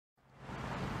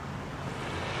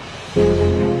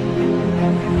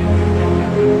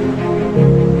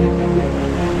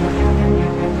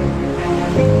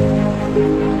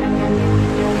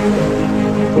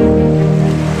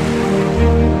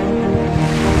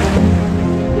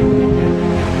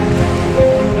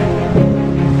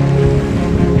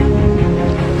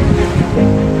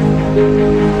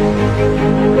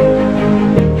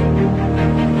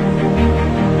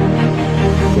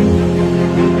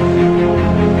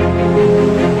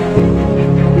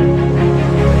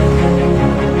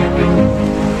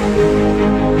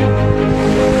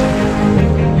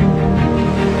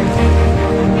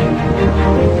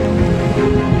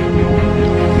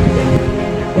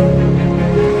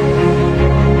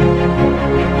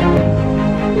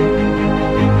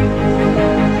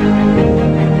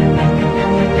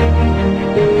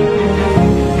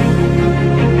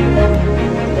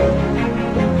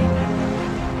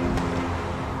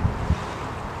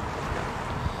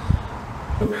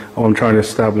I'm trying to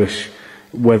establish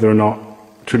whether or not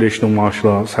traditional martial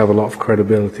arts have a lot of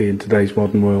credibility in today's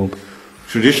modern world.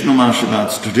 Traditional martial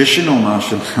arts,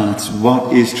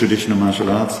 what is traditional martial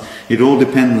arts? It all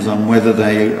depends on whether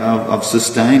they have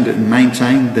sustained and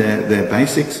maintained their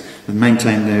basics, and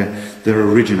maintained their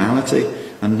originality,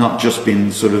 and not just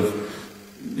been sort of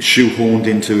shoehorned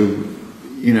into,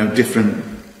 you know, different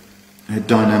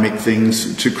dynamic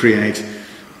things to create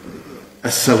a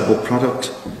sellable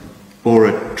product or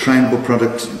a trainable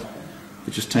product.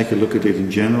 But just take a look at it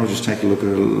in general, just take a look at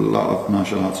a lot of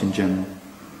martial arts in general,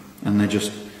 and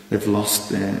they've lost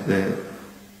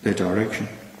their direction.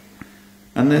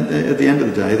 And then at the end of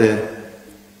the day, they're,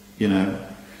 you know,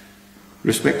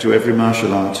 respect to every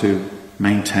martial art who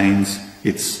maintains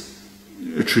its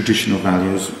traditional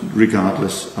values,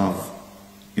 regardless of,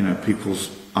 you know, people's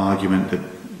argument that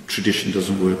tradition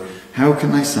doesn't work. How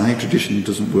can they say tradition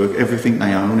doesn't work? Everything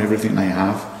they own, everything they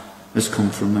have has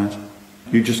come from that.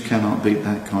 You just cannot beat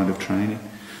that kind of training.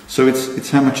 So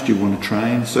it's how much do you want to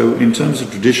train? So in terms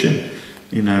of tradition,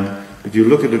 you know, if you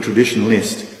look at a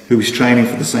traditionalist who is training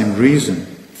for the same reason,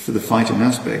 for the fighting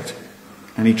aspect,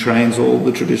 and he trains all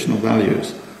the traditional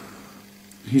values,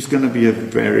 he's going to be a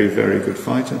very, very good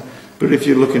fighter. But if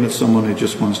you're looking at someone who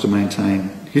just wants to maintain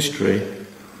history,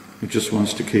 who just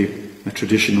wants to keep a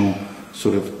traditional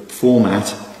sort of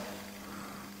format,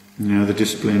 you know, the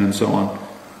discipline and so on,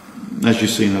 as you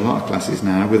see in a lot of classes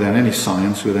now, without any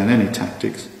science, without any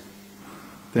tactics,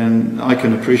 then I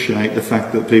can appreciate the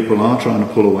fact that people are trying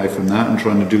to pull away from that and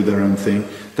trying to do their own thing.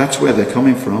 That's where they're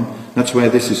coming from. That's where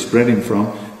this is spreading from,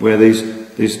 where these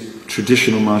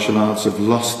traditional martial arts have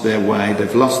lost their way,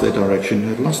 they've lost their direction,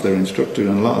 they've lost their instructor. In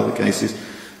a lot of the cases,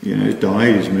 you know, he's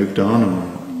died, he's moved on,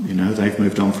 or, you know, they've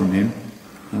moved on from him.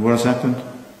 And what has happened?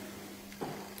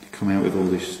 They come out with all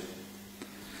this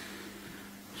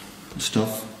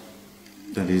stuff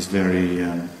that is very,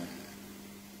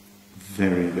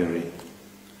 very, very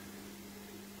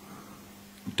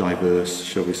diverse,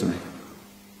 shall we say.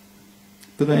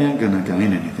 But they aren't going to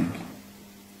gain anything,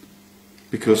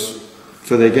 because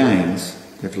for their gains,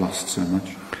 they've lost so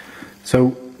much.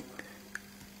 So,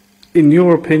 in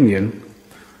your opinion,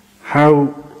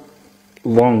 how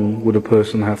long would a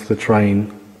person have to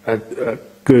train a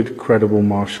good, credible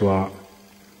martial art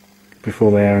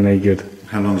before they are any good?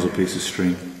 How long is a piece of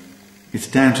string? It's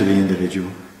down to the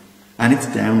individual, and it's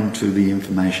down to the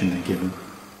information they're given.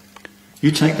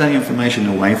 You take that information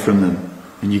away from them,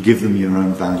 and you give them your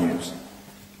own values,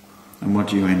 and what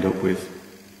do you end up with?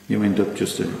 You end up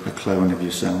just a clone of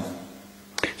yourself.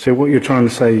 So what you're trying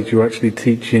to say is you're actually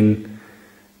teaching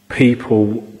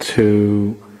people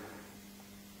to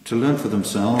learn for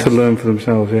themselves. To learn for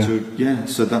themselves, yeah. Yeah,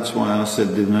 so that's why I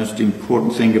said the most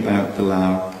important thing about the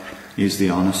Lau is the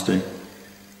honesty.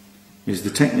 Is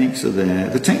the techniques are there.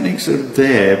 The techniques are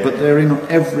there, but they're in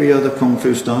every other Kung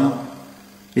Fu style.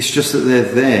 It's just that they're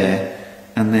there,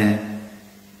 and they're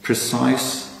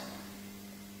precise,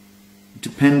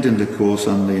 dependent, of course,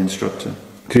 on the instructor.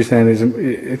 So you're saying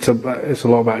it's a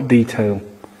lot about detail?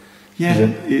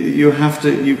 Yeah, you have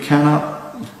to, you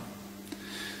cannot,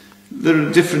 there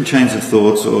are different chains of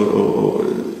thoughts, or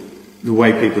the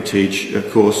way people teach.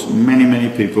 Of course,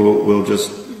 many people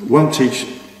won't teach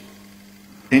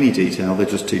any detail, they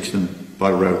just teach them by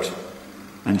rote,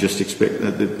 and just expect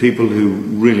that the people who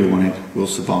really want it will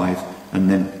survive, and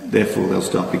then therefore they'll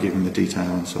start giving the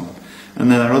detail and so on. And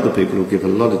then there are other people who give a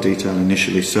lot of detail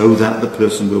initially so that the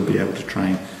person will be able to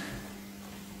train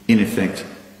in effect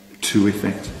to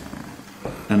effect.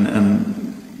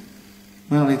 And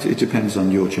well, it depends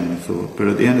on your chain of thought, but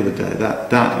at the end of the day,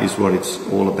 that is what it's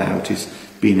all about, is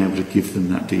being able to give them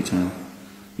that detail.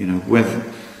 You know,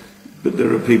 but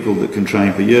there are people that can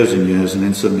train for years and years and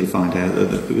then suddenly find out that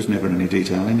there was never any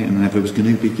detail in it, and never was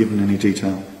going to be given any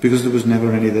detail, because there was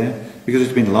never any there, because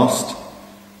it's been lost.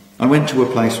 I went to a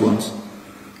place once,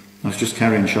 I was just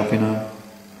carrying shopping home,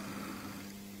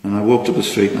 and I walked up the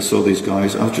street and I saw these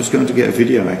guys. I was just going to get a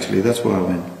video, actually, that's where I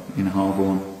went, in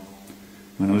Harborne,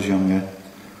 when I was younger,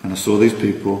 and I saw these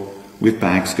people with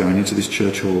bags going into this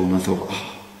church hall, and I thought,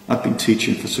 oh, I've been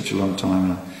teaching for such a long time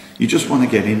now. You just want to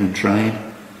get in and train.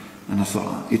 And I thought,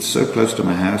 oh, it's so close to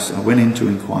my house. I went in to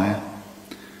inquire,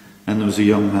 and there was a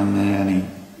young man there, and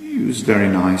he was very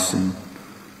nice, and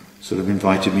sort of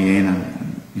invited me in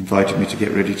and invited me to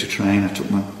get ready to train. I took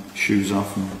my shoes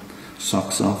off and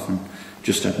socks off and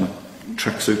just had my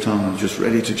tracksuit on and just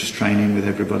ready to just train in with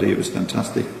everybody. It was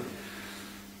fantastic.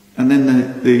 And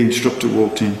then the instructor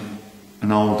walked in,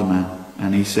 an older man,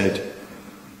 and he said,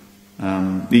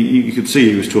 you could see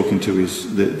he was talking to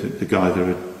the guy that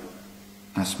had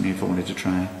asked me if I wanted to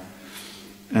train.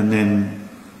 And then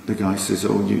the guy says,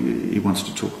 oh, he wants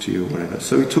to talk to you or whatever.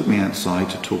 So he took me outside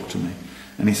to talk to me.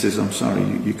 And he says, I'm sorry,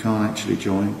 you can't actually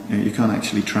join, you can't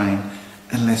actually train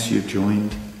unless you're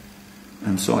joined.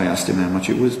 And so I asked him how much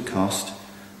it would cost.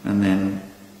 And then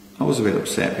I was a bit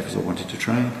upset because I wanted to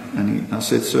train. And I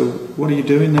said, so what are you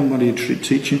doing then? What are you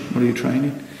teaching? What are you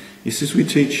training? He says, we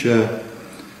teach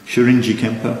Shirinji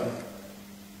Kempo.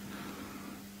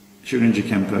 Shirinji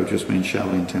Kempo just means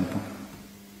Shaolin Temple.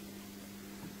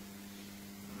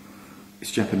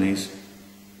 It's Japanese.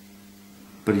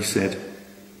 But he said,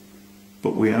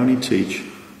 but we only teach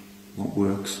what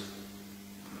works.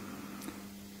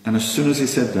 And as soon as he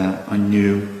said that, I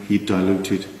knew he'd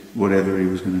diluted whatever he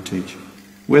was going to teach.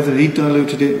 Whether he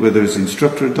diluted it, whether his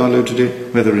instructor had diluted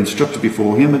it, whether the instructor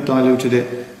before him had diluted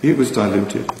it, it was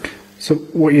diluted. So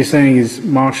what you're saying is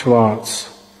martial arts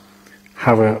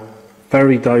have a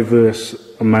very diverse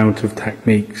amount of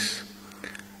techniques,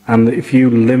 and if you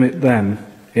limit them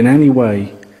in any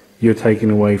way, you're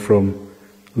taking away from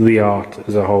the art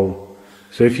as a whole.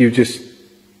 So if you just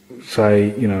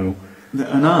say, you know...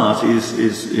 An art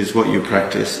is what you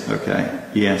practice, okay,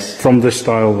 yes. From the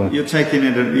style then? You're taking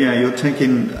it, you're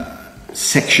taking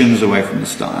sections away from the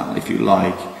style, if you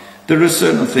like. There are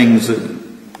certain things that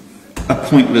are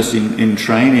pointless in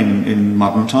training in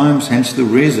modern times, hence the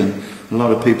reason a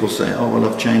lot of people say, oh,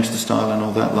 well, I've changed the style and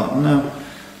all that lot. No.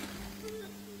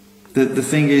 The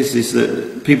thing is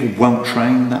that people won't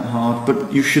train that hard,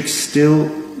 but you should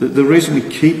still... The reason we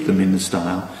keep them in the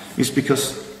style is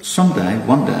because someday,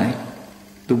 one day,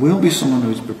 there will be someone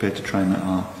who's prepared to train that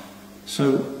hard.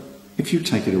 So if you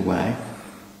take it away,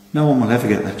 no one will ever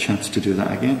get that chance to do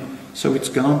that again. So it's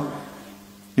gone.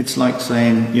 It's like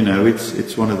saying, you know,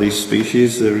 it's one of these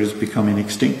species that is becoming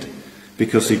extinct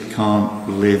because it can't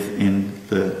live in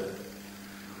the,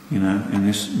 you know, in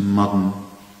this modern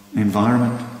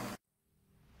environment.